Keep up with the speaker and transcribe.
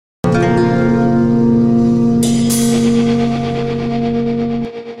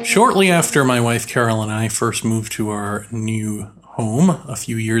Shortly after my wife Carol and I first moved to our new home a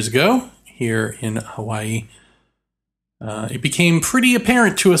few years ago here in Hawaii, it became pretty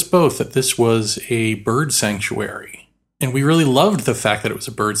apparent to us both that this was a bird sanctuary. And we really loved the fact that it was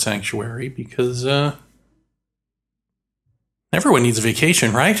a bird sanctuary because everyone needs a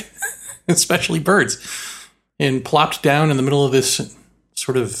vacation, right? Especially birds. And plopped down in the middle of this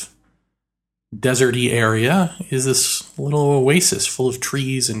sort of deserty area is this little oasis full of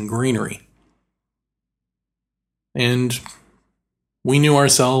trees and greenery. And we knew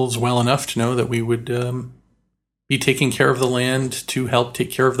ourselves well enough to know that we would be taking care of the land to help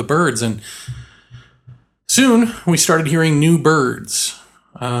take care of the birds. And soon we started hearing new birds.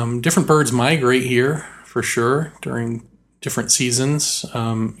 Different birds migrate here for sure during different seasons,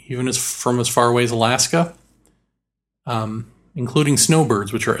 even from as far away as Alaska, including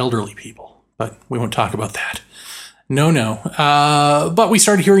snowbirds, which are elderly people. But we won't talk about that. No. But we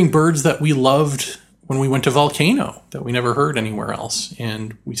started hearing birds that we loved when we went to Volcano that we never heard anywhere else.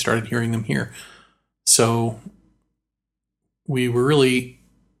 And we started hearing them here. So we were really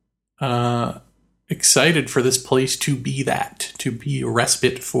excited for this place to be a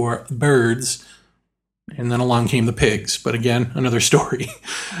respite for birds. And then along came the pigs. But again, another story.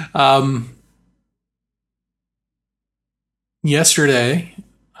 Yesterday,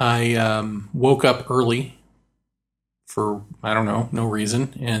 I woke up early for, no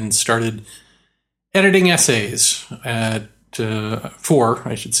reason, and started editing essays for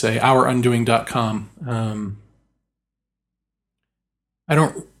OurUndoing.com. I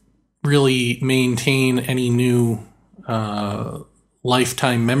don't really maintain any new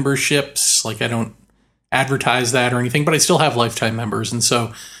lifetime memberships. Like, I don't advertise that or anything, but I still have lifetime members, and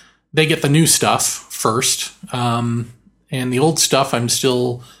so they get the new stuff first. And the old stuff I'm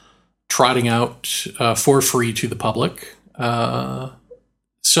still trotting out for free to the public.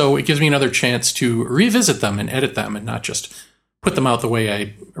 So it gives me another chance to revisit them and edit them and not just put them out the way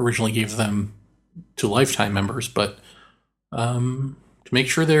I originally gave them to lifetime members, but to make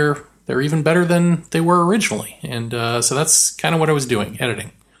sure they're even better than they were originally. And so that's kind of what I was doing,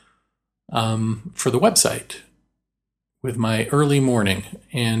 editing for the website with my early morning.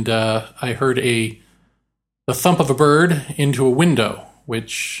 And I heard the thump of a bird into a window,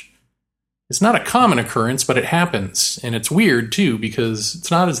 which is not a common occurrence, but it happens. And it's weird, too, because it's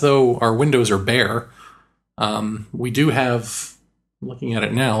not as though our windows are bare. We do have, looking at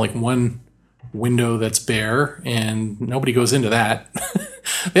it now, like one window that's bare, and nobody goes into that.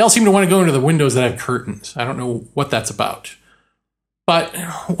 They all seem to want to go into the windows that have curtains. I don't know what that's about. But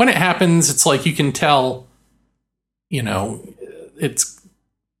when it happens, it's like you can tell, it's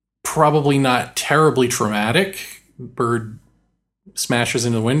probably not terribly traumatic. Bird smashes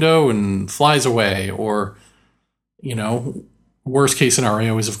into the window and flies away, or, worst case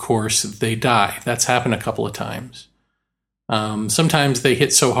scenario is, of course, they die. That's happened a couple of times. Sometimes they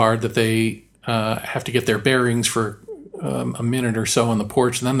hit so hard that they have to get their bearings for a minute or so on the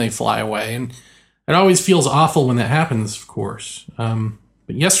porch, and then they fly away. And it always feels awful when that happens, of course.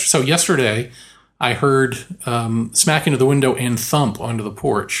 But yesterday, I heard smack into the window and thump onto the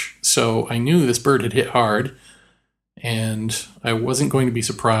porch. So I knew this bird had hit hard, and I wasn't going to be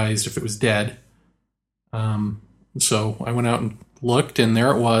surprised if it was dead. So I went out and looked, and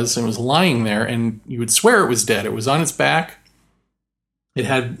there it was lying there, and you would swear it was dead. It was on its back. It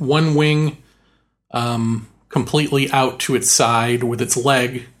had one wing completely out to its side, with its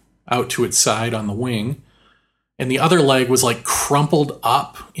leg out to its side on the wing, and the other leg was like crumpled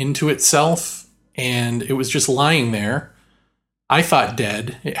up into itself, and it was just lying there. I thought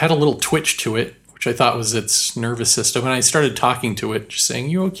dead. It had a little twitch to it, which I thought was its nervous system, and I started talking to it, just saying,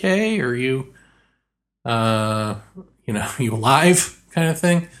 "You okay? Are you, you alive?" kind of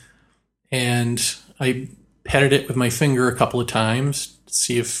thing. And I petted it with my finger a couple of times to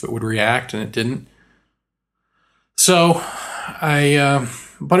see if it would react, and it didn't. So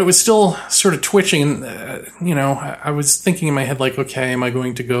but it was still sort of twitching. I was thinking in my head, like, okay, am I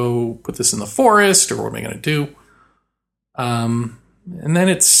going to go put this in the forest, or what am I going to do? And then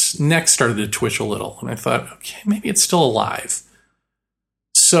its neck started to twitch a little, and I thought, okay, maybe it's still alive.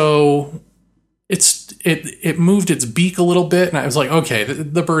 So it moved its beak a little bit, and I was like, okay,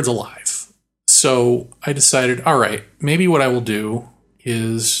 the bird's alive. So I decided, all right, maybe what I will do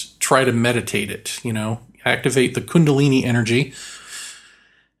is try to meditate it, activate the Kundalini energy,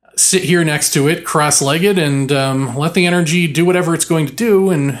 sit here next to it, cross-legged, and let the energy do whatever it's going to do,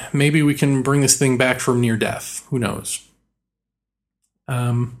 and maybe we can bring this thing back from near death. Who knows?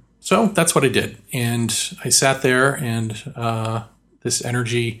 So that's what I did. And I sat there, and this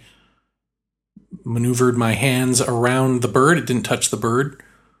energy maneuvered my hands around the bird. It didn't touch the bird.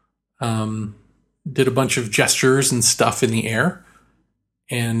 did a bunch of gestures and stuff in the air,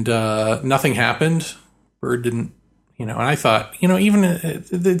 and nothing happened. Bird didn't, and I thought, even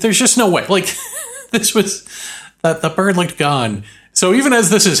there's just no way. Like, this was, that the bird looked gone. So even as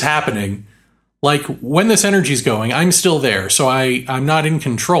this is happening, like, when this energy's going, I'm still there. So I'm not in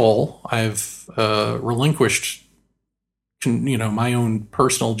control. I've relinquished, my own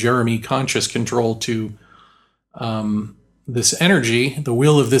personal Jeremy conscious control to this energy, the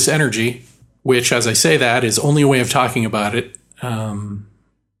will of this energy, which, as I say that, is only a way of talking about it.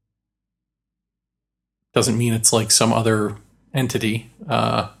 Doesn't mean it's like some other entity,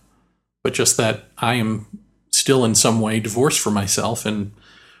 but just that I am still in some way divorced from myself and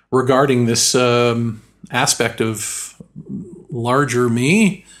regarding this aspect of larger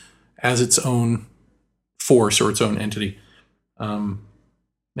me as its own force or its own entity. And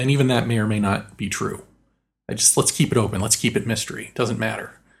even that may or may not be true. Let's keep it open. Let's keep it mystery. It doesn't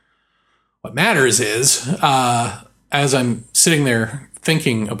matter. What matters is, as I'm sitting there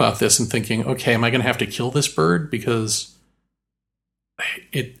thinking about this and thinking, okay, am I going to have to kill this bird? Because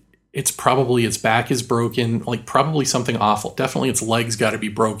it's probably, its back is broken, like probably something awful. Definitely its legs got to be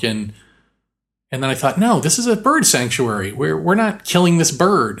broken. And then I thought, no, this is a bird sanctuary. We're not killing this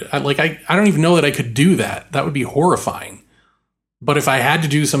bird. I don't even know that I could do that. That would be horrifying. But if I had to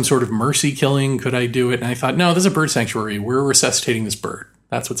do some sort of mercy killing, could I do it? And I thought, no, this is a bird sanctuary. We're resuscitating this bird.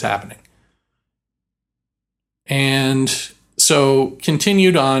 That's what's happening. And so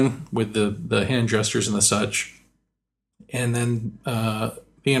continued on with the hand gestures and the such. And then the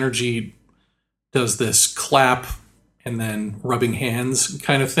energy does this clap and then rubbing hands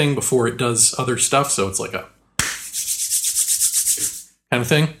kind of thing before it does other stuff. So it's like a kind of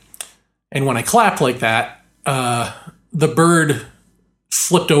thing. And when I clap like that, the bird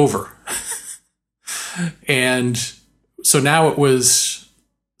flipped over. And so now it was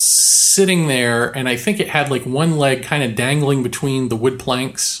sitting there, and I think it had like one leg kind of dangling between the wood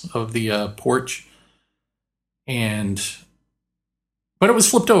planks of the porch. But it was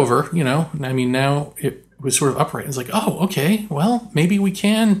flipped over, I mean, now it was sort of upright. It's like, oh, okay, well, maybe we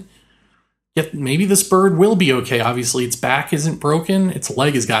can maybe this bird will be okay. Obviously, its back isn't broken. Its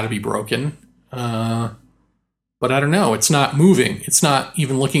leg has got to be broken. But I don't know. It's not moving. It's not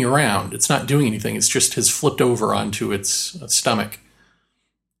even looking around. It's not doing anything. It's just has flipped over onto its stomach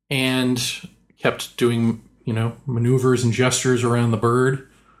and kept doing, maneuvers and gestures around the bird.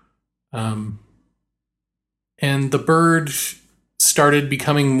 And the bird started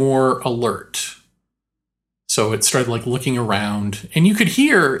becoming more alert. So it started like looking around, and you could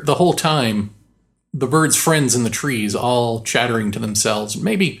hear the whole time the bird's friends in the trees all chattering to themselves,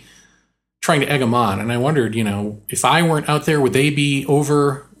 maybe trying to egg them on. And I wondered, if I weren't out there, would they be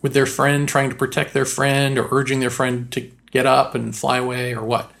over with their friend, trying to protect their friend or urging their friend to get up and fly away or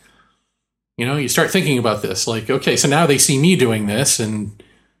what? You start thinking about this, like, okay, so now they see me doing this, and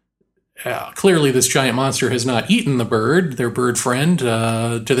clearly this giant monster has not eaten the bird, their bird friend.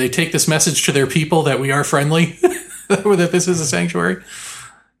 Do they take this message to their people that we are friendly, that this is a sanctuary?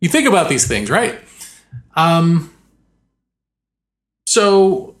 You think about these things, right?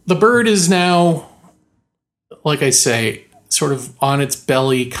 So the bird is now, like I say, sort of on its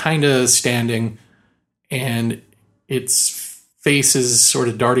belly, kind of standing, and its face is sort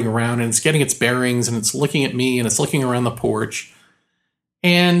of darting around, and it's getting its bearings, and it's looking at me, and it's looking around the porch.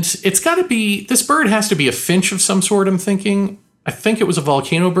 And it's got to be, this bird has to be a finch of some sort, I'm thinking. I think it was a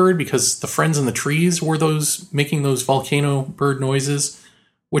volcano bird because the friends in the trees were those making those volcano bird noises,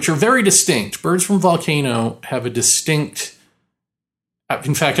 which are very distinct. Birds from volcano have a distinct,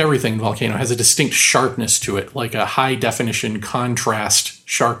 in fact, everything in volcano has a distinct sharpness to it, like a high definition contrast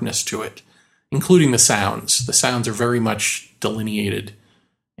sharpness to it, including the sounds. The sounds are very much delineated,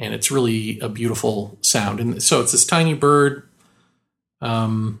 and it's really a beautiful sound. And so it's this tiny bird,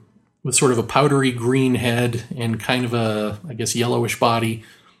 with sort of a powdery green head and kind of a, I guess, yellowish body.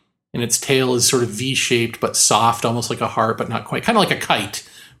 And its tail is sort of V-shaped, but soft, almost like a heart, but not quite. Kind of like a kite.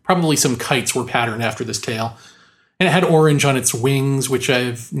 Probably some kites were patterned after this tail. And it had orange on its wings, which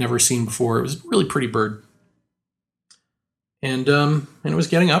I've never seen before. It was a really pretty bird. And it was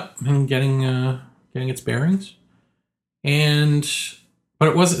getting up and getting its bearings.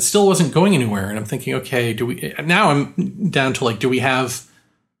 But it still wasn't going anywhere. And I'm thinking, okay, now I'm down to like, do we have,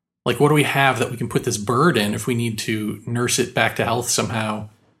 like, what do we have that we can put this bird in if we need to nurse it back to health somehow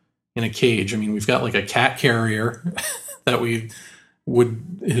in a cage? I mean, we've got like a cat carrier that we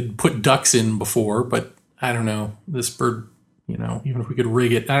had put ducks in before, but I don't know, this bird, even if we could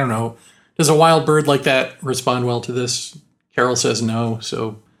rig it, I don't know. Does a wild bird like that respond well to this? Carol says no,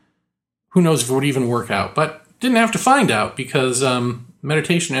 so who knows if it would even work out, but didn't have to find out because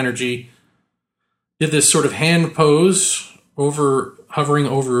meditation energy, did this sort of hand pose hovering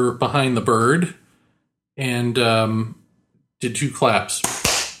over behind the bird, and did 2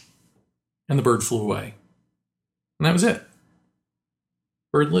 claps, and the bird flew away. And that was it.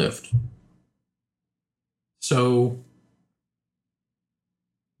 Bird lived. So,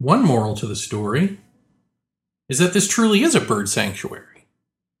 one moral to the story is that this truly is a bird sanctuary.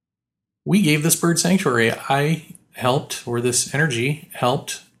 We gave this bird sanctuary. I helped, or this energy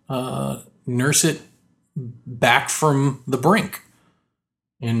helped, nurse it back from the brink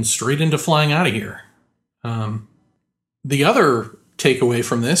and straight into flying out of here. The other takeaway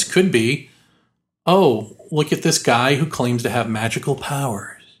from this could be, oh, look at this guy who claims to have magical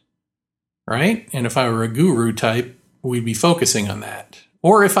powers, right? And if I were a guru type, we'd be focusing on that.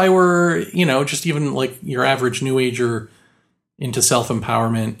 Or if I were, just even like your average New Ager into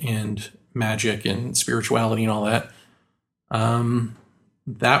self-empowerment and magic and spirituality and all that,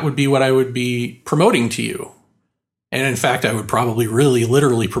 that would be what I would be promoting to you. And in fact, I would probably really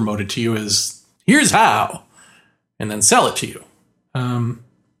literally promote it to you as, here's how, and then sell it to you.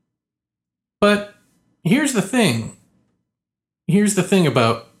 But here's the thing. Here's the thing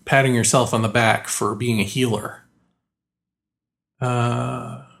about patting yourself on the back for being a healer.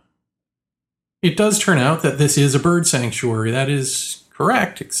 It does turn out that this is a bird sanctuary. That is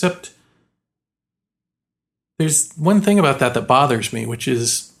correct, except there's one thing about that bothers me, which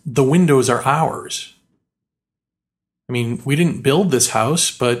is the windows are ours. I mean, we didn't build this house,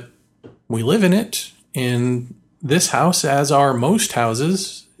 but we live in it. And this house, as are most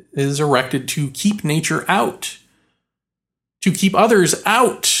houses, is erected to keep nature out, to keep others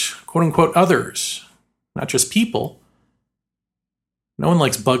out, quote unquote, others, not just people. No one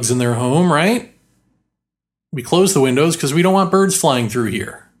likes bugs in their home, right? We close the windows because we don't want birds flying through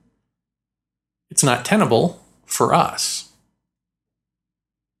here. It's not tenable for us.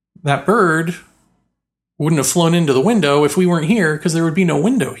 That bird wouldn't have flown into the window if we weren't here, because there would be no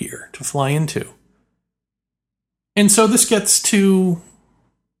window here to fly into. And so this gets to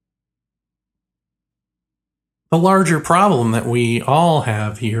the larger problem that we all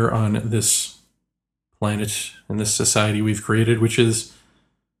have here on this planet and this society we've created, which is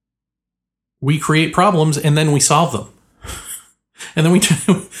we create problems and then we solve them. And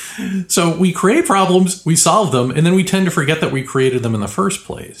then so we create problems, we solve them, and then we tend to forget that we created them in the first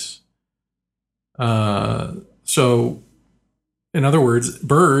place. So, in other words,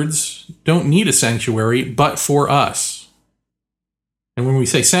 birds don't need a sanctuary but for us. And when we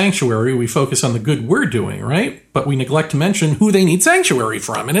say sanctuary, we focus on the good we're doing, right? But we neglect to mention who they need sanctuary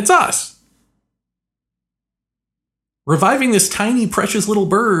from, and it's us. Reviving this tiny, precious little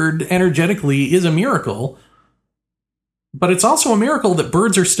bird energetically is a miracle, but it's also a miracle that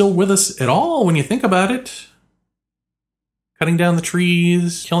birds are still with us at all when you think about it. Cutting down the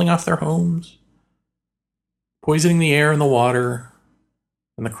trees, killing off their homes, poisoning the air and the water,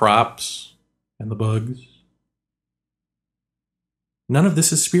 and the crops, and the bugs. None of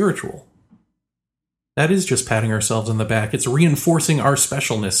this is spiritual. That is just patting ourselves on the back. It's reinforcing our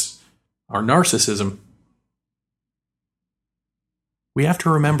specialness, our narcissism. We have to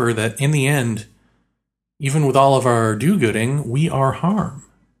remember that in the end, even with all of our do-gooding, we are harm.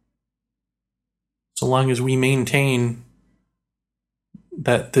 So long as we maintain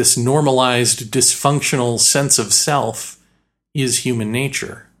that this normalized, dysfunctional sense of self is human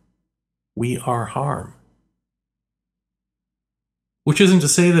nature, we are harm. Which isn't to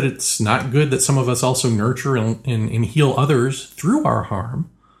say that it's not good that some of us also nurture and heal others through our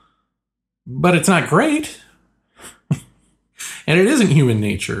harm, but it's not great. And it isn't human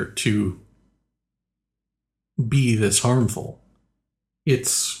nature to be this harmful.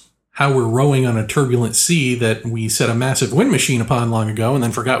 It's how we're rowing on a turbulent sea that we set a massive wind machine upon long ago and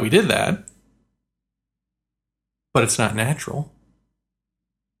then forgot we did that. But it's not natural.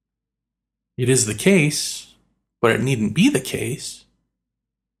 It is the case, but it needn't be the case.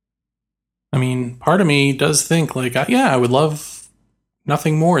 I mean, part of me does think like, yeah, I would love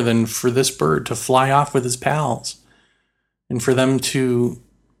nothing more than for this bird to fly off with his pals and for them to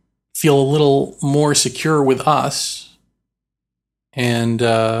feel a little more secure with us and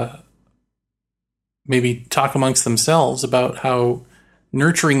maybe talk amongst themselves about how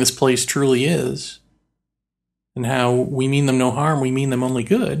nurturing this place truly is and how we mean them no harm, we mean them only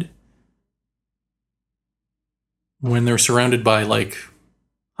good when they're surrounded by, like,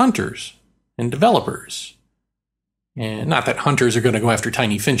 hunters and developers. And not that hunters are going to go after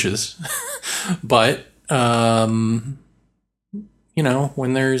tiny finches, but,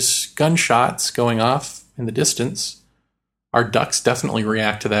 when there's gunshots going off in the distance, our ducks definitely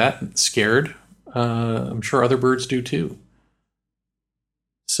react to that, scared. I'm sure other birds do too.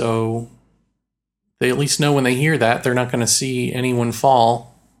 So they at least know when they hear that they're not going to see anyone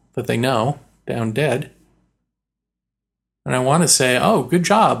fall that they know down dead. And I want to say, oh, good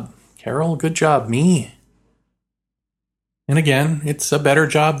job, Carol, good job, me. And again, it's a better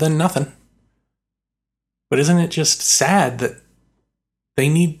job than nothing. But isn't it just sad that they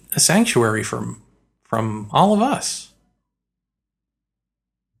need a sanctuary from all of us?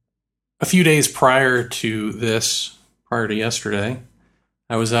 A few days prior to yesterday,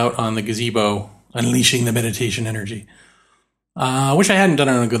 I was out on the gazebo unleashing the meditation energy, which I hadn't done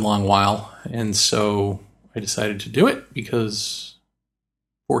in a good long while. And so I decided to do it because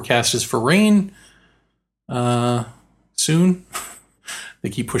forecast is for rain soon. They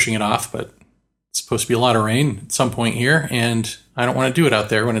keep pushing it off, but it's supposed to be a lot of rain at some point here, and I don't want to do it out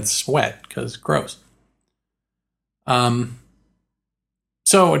there when it's wet because gross.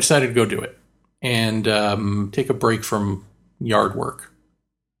 So I decided to go do it and take a break from yard work.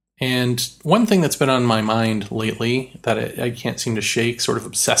 And one thing that's been on my mind lately that I can't seem to shake sort of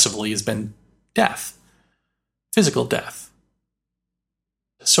obsessively has been death, physical death.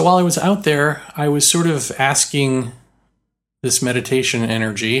 So while I was out there, I was sort of asking this meditation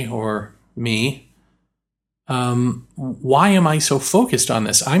energy, or me, why am I so focused on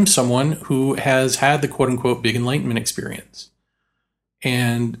this? I'm someone who has had the quote-unquote big enlightenment experience.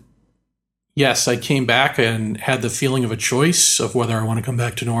 And yes, I came back and had the feeling of a choice of whether I want to come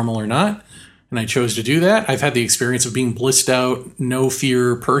back to normal or not. And I chose to do that. I've had the experience of being blissed out, no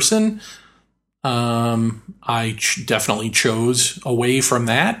fear person. I definitely chose away from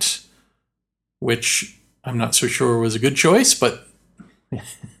that, which I'm not so sure was a good choice, but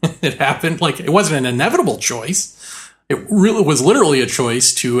it happened. Like, it wasn't an inevitable choice. It really was literally a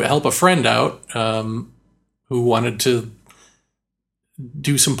choice to help a friend out who wanted to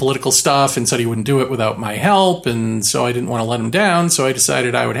do some political stuff and said he wouldn't do it without my help. And so I didn't want to let him down. So I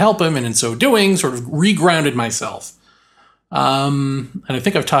decided I would help him. And in so doing, sort of regrounded myself. And I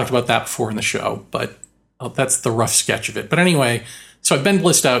think I've talked about that before in the show, but that's the rough sketch of it. But anyway, so I've been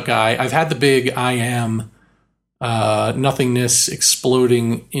blissed out guy. I've had the big I am nothingness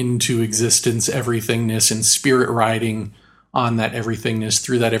exploding into existence, everythingness, and spirit riding on that everythingness,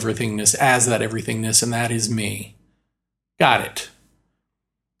 through that everythingness, as that everythingness, and that is me. Got it.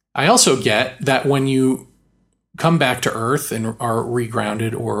 I also get that when you come back to Earth and are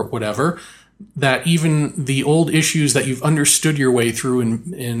regrounded or whatever, that even the old issues that you've understood your way through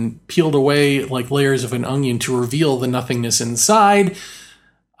and peeled away like layers of an onion to reveal the nothingness inside,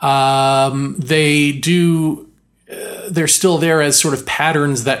 they're still there as sort of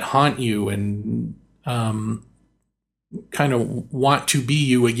patterns that haunt you and kind of want to be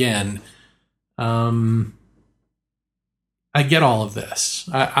you again. I get all of this.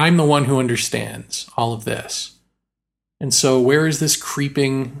 I'm the one who understands all of this. And so where is this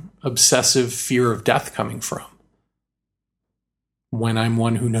creeping, obsessive fear of death coming from? When I'm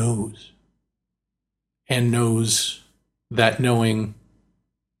one who knows. And knows that knowing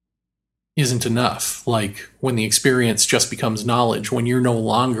isn't enough. Like when the experience just becomes knowledge, when you're no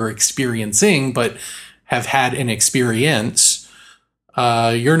longer experiencing, but have had an experience,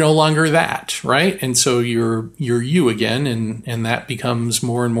 you're no longer that, right? And so you're you again, and that becomes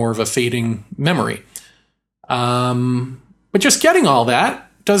more and more of a fading memory. But just getting all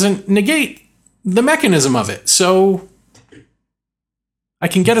that doesn't negate the mechanism of it. So I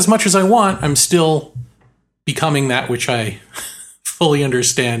can get as much as I want. I'm still becoming that which I fully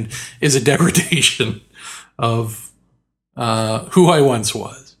understand is a degradation of who I once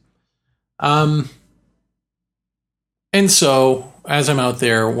was. And so as I'm out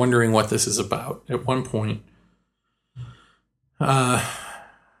there wondering what this is about, at one point,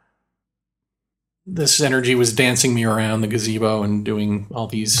 this energy was dancing me around the gazebo and doing all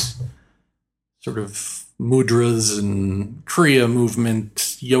these sort of mudras and kriya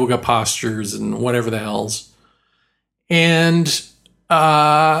movement, yoga postures, and whatever the hells. And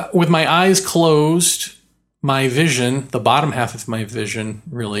with my eyes closed, my vision, the bottom half of my vision,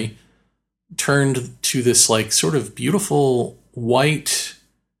 really turned to this like sort of beautiful white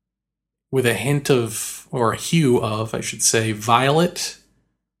with a hint of, or a hue of, I should say, violet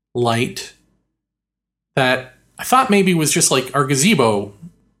light that I thought maybe was just like our gazebo,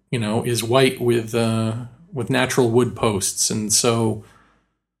 is white with natural wood posts. And so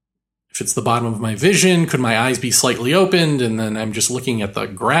if it's the bottom of my vision, could my eyes be slightly opened? And then I'm just looking at the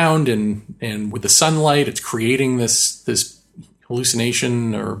ground and with the sunlight, it's creating this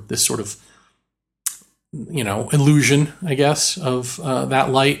hallucination or this sort of, illusion, I guess, of that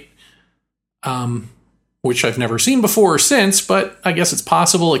light, which I've never seen before or since, but I guess it's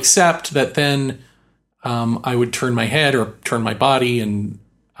possible, except that then I would turn my head or turn my body and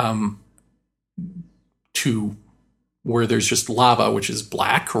to where there's just lava, which is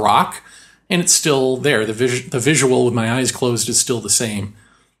black rock, and it's still there. The visual with my eyes closed is still the same.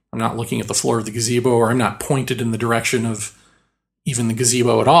 I'm not looking at the floor of the gazebo, or I'm not pointed in the direction of even the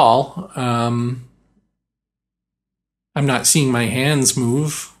gazebo at all. I'm not seeing my hands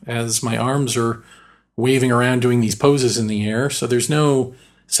move as my arms are waving around doing these poses in the air. So there's no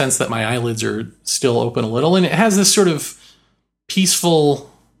sense that my eyelids are still open a little. And it has this sort of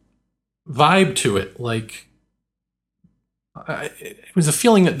peaceful vibe to it. Like, it was a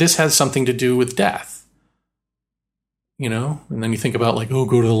feeling that this has something to do with death. You know, and then you think about like, oh,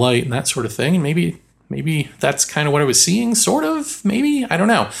 go to the light and that sort of thing. And maybe that's kind of what I was seeing, sort of, maybe, I don't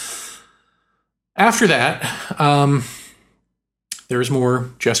know. After that, there's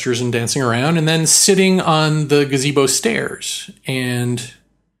more gestures and dancing around, and then sitting on the gazebo stairs and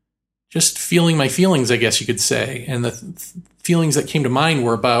just feeling my feelings, I guess you could say. And the feelings that came to mind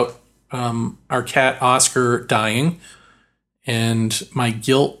were about our cat Oscar dying and my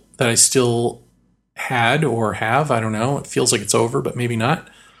guilt that I still had or have, I don't know, it feels like it's over, but maybe not,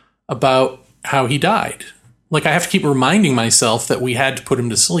 about how he died. Like, I have to keep reminding myself that we had to put him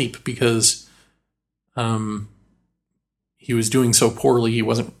to sleep because he was doing so poorly. He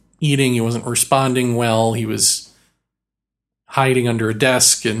wasn't eating, he wasn't responding well, he was hiding under a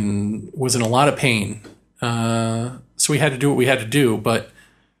desk and was in a lot of pain. So we had to do what we had to do, but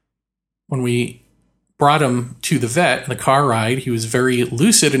when we brought him to the vet in the car ride, he was very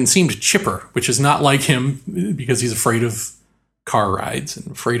lucid and seemed chipper, which is not like him because he's afraid of car rides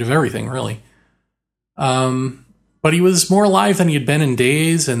and afraid of everything, really. But he was more alive than he had been in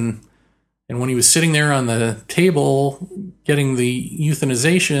days, and when he was sitting there on the table getting the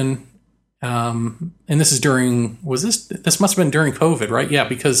euthanization, and this is during, this must have been during COVID, right? Yeah,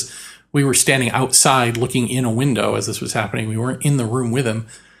 because we were standing outside looking in a window as this was happening. We weren't in the room with him.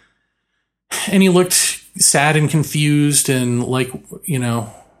 And he looked sad and confused and like, you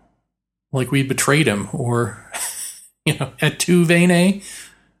know, like we'd betrayed him, or, you know, et tu, Vene?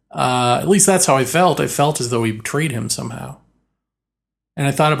 At least that's how I felt. I felt as though we betrayed him somehow. And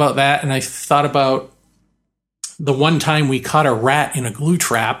I thought about that, and I thought about the one time we caught a rat in a glue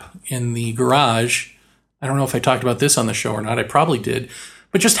trap in the garage. I don't know if I talked about this on the show or not. I probably did.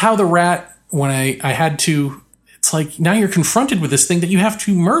 But just how the rat, when I had to, it's like now you're confronted with this thing that you have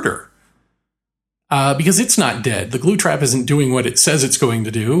to murder. Because it's not dead. The glue trap isn't doing what it says it's going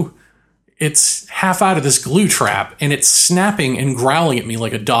to do. It's half out of this glue trap, and it's snapping and growling at me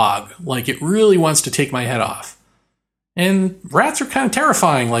like a dog. Like it really wants to take my head off. And rats are kind of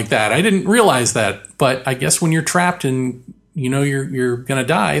terrifying like that. I didn't realize that. But I guess when you're trapped and you know you're going to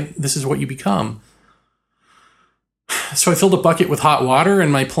die, this is what you become. So I filled a bucket with hot water,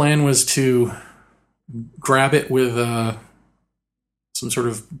 and my plan was to grab it with some sort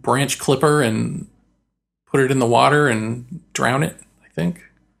of branch clipper and put it in the water and drown it, I think.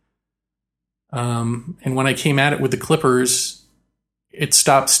 And when I came at it with the clippers, it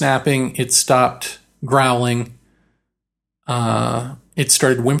stopped snapping, it stopped growling, it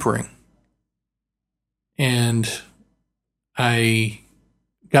started whimpering. And I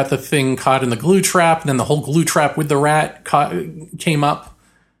got the thing caught in the glue trap, and then the whole glue trap with the rat came up,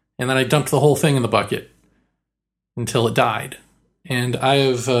 and then I dumped the whole thing in the bucket until it died. And I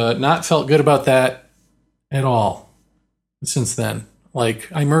have not felt good about that at all since then. Like,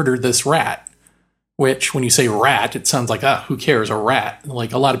 I murdered this rat, which, when you say rat, it sounds like, who cares, a rat.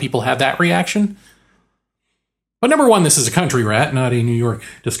 Like, a lot of people have that reaction. But number one, this is a country rat, not a New York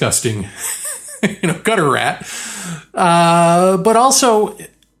disgusting, gutter rat. But also,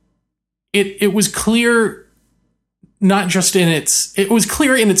 it was clear, not just in it was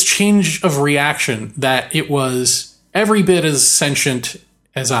clear in its change of reaction that it was every bit as sentient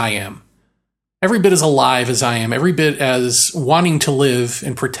as I am. Every bit as alive as I am, every bit as wanting to live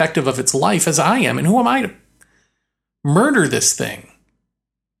and protective of its life as I am. And who am I to murder this thing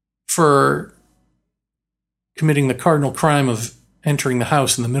for committing the cardinal crime of entering the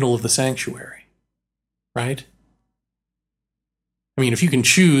house in the middle of the sanctuary? Right? I mean, if you can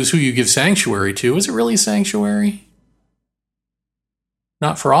choose who you give sanctuary to, is it really a sanctuary?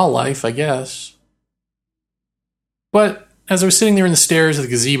 Not for all life, I guess. But as I was sitting there in the stairs of the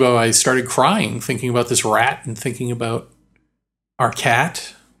gazebo, I started crying, thinking about this rat and thinking about our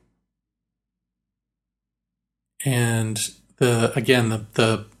cat. And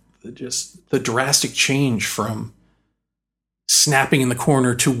the drastic change from snapping in the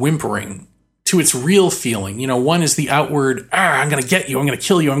corner to whimpering to its real feeling. One is the outward, I'm going to get you, I'm going to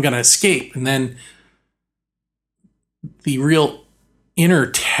kill you, I'm going to escape. And then the real inner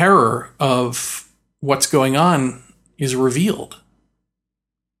terror of what's going on is revealed.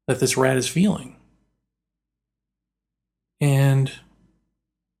 that this rat is feeling. And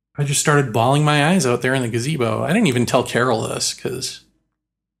I just started bawling my eyes out there in the gazebo. I didn't even tell Carol this because,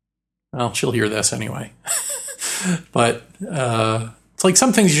 well, she'll hear this anyway. But it's like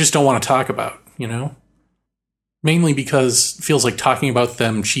some things you just don't want to talk about, you know? Mainly because it feels like talking about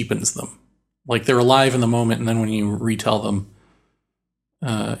them cheapens them. Like they're alive in the moment, and then when you retell them,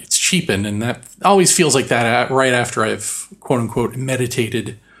 it's cheapened. And that always feels like that right after I've, quote-unquote,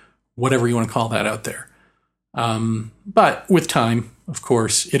 meditated, whatever you want to call that out there. But with time, of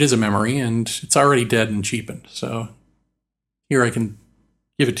course, it is a memory, and it's already dead and cheapened. So here I can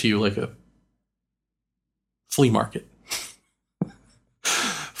give it to you like a flea market.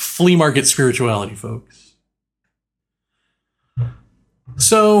 Flea market spirituality, folks.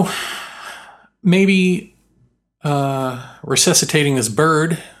 So maybe resuscitating this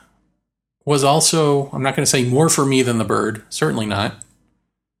bird was also, I'm not going to say more for me than the bird, certainly not,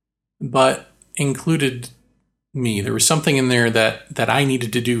 but included me. There was something in there that I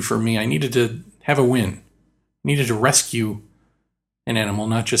needed to do for me. I needed to have a win. I needed to rescue an animal,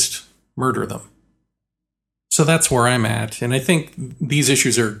 not just murder them. So that's where I'm at. And I think these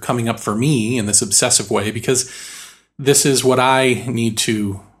issues are coming up for me in this obsessive way because this is what I need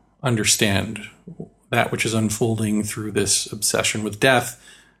to understand. That which is unfolding through this obsession with death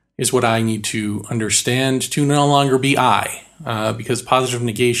is what I need to understand to no longer be I. Because positive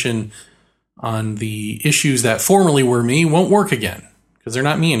negation on the issues that formerly were me won't work again. Because they're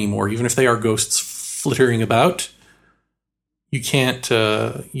not me anymore. Even if they are ghosts flittering about, you can't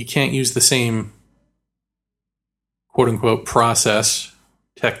use the same quote-unquote process,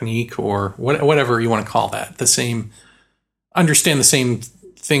 technique, or whatever you want to call that. Understand the same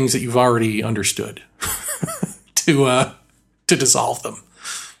things that you've already understood to dissolve them.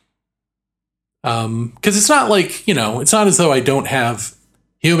 Because it's not like, it's not as though I don't have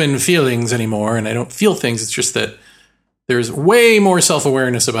human feelings anymore and I don't feel things. It's just that there's way more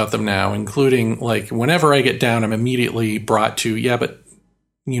self-awareness about them now, including like whenever I get down, I'm immediately brought to, yeah, but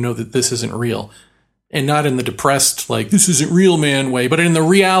you know that this isn't real. And not in the depressed, like, this isn't real, man way, but in the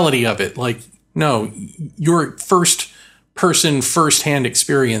reality of it. Like, no, your first-person, first-hand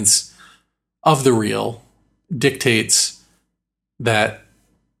experience of the real dictates that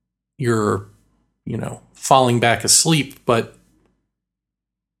you're, falling back asleep, but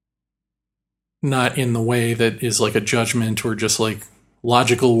not in the way that is like a judgment or just like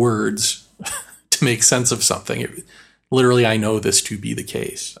logical words to make sense of something. Literally, I know this to be the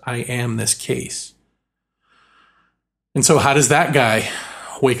case. I am this case. And so how does that guy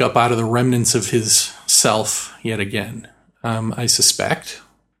wake up out of the remnants of his self yet again? I suspect,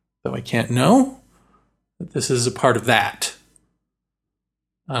 though I can't know, that this is a part of that.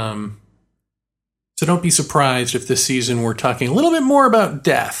 So don't be surprised if this season we're talking a little bit more about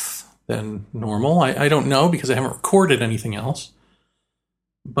death than normal. I don't know because I haven't recorded anything else.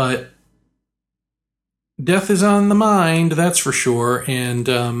 But death is on the mind, that's for sure, and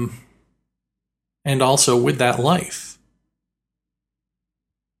also with that life.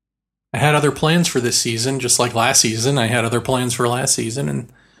 I had other plans for this season, just like last season. I had other plans for last season, and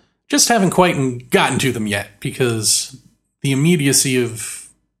just haven't quite gotten to them yet because the immediacy of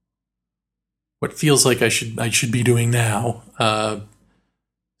what feels like I should be doing now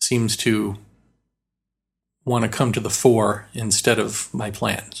seems to want to come to the fore instead of my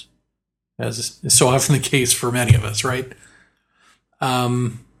plans, as is so often the case for many of us, right?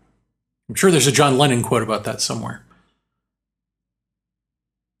 I'm sure there's a John Lennon quote about that somewhere.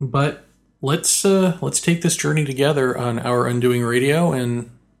 But let's take this journey together on Our Undoing Radio,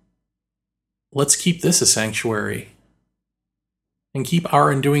 and let's keep this a sanctuary. And keep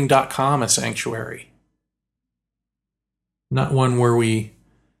OurUndoing.com a sanctuary. Not one where we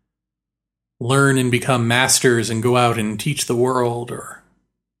learn and become masters and go out and teach the world or,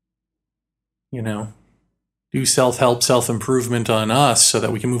 do self-help, self-improvement on us so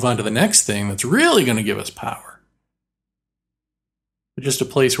that we can move on to the next thing that's really going to give us power. But just a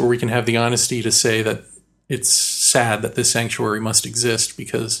place where we can have the honesty to say that it's sad that this sanctuary must exist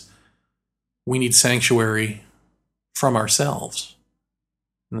because we need sanctuary from ourselves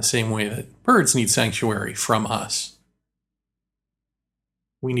in the same way that birds need sanctuary from us.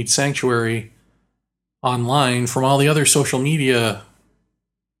 We need sanctuary online from all the other social media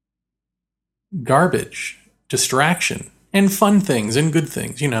garbage, distraction, and fun things and good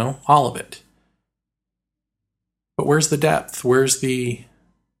things, all of it. But where's the depth? Where's the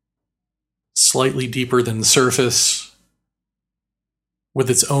slightly deeper than surface with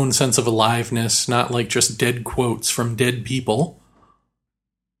its own sense of aliveness, not like just dead quotes from dead people?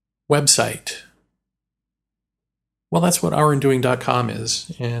 Website. Well, that's what ourandoing.com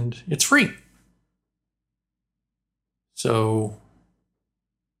is, and it's free. So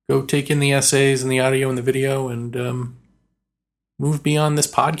go take in the essays and the audio and the video and move beyond this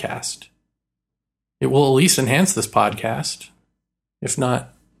podcast. It will at least enhance this podcast, if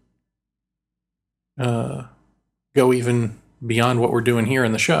not go even beyond what we're doing here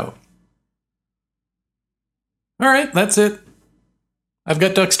in the show. All right, that's it. I've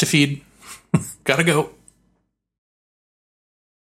got ducks to feed. Gotta go.